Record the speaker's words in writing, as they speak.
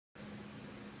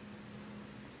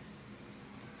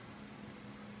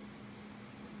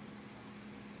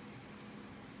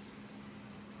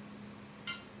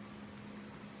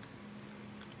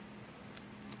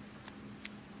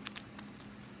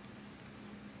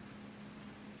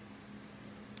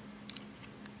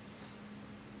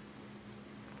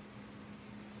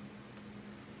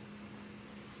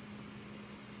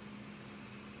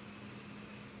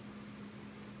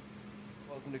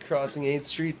Welcome to Crossing 8th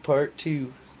Street, Part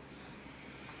 2.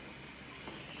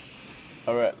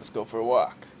 Alright, let's go for a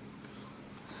walk.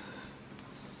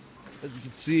 As you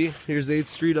can see, here's 8th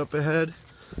Street up ahead.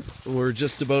 And we're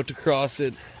just about to cross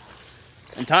it.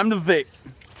 And time to vape.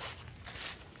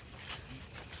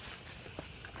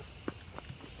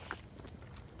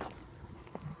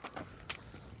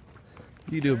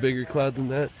 You do a bigger cloud than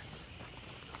that.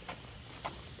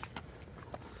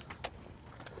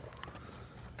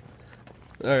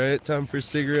 Alright, time for a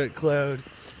cigarette cloud.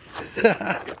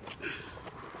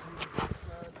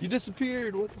 You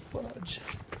disappeared, what the fudge?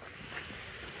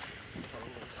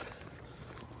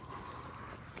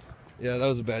 Yeah, that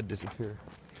was a bad disappear.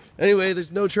 Anyway,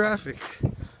 there's no traffic.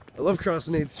 I love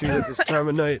crossing 8th Street at this time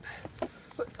of night.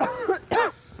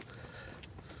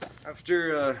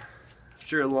 After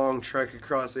a long trek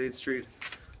across 8th Street,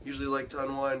 I usually like to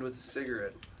unwind with a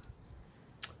cigarette.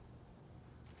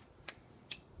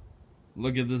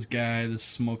 Look at this guy, this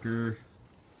smoker.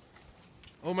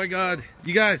 Oh my god,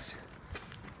 you guys,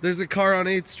 there's a car on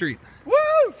 8th Street.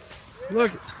 Woo!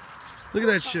 Look at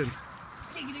that shit.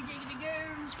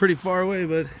 It's pretty far away,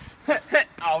 but...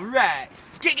 Alright!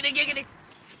 Giggity giggity!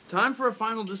 Time for a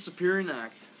final disappearing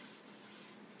act.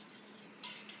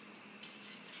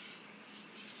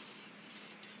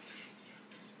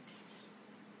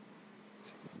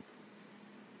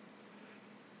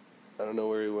 I don't know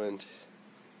where he went.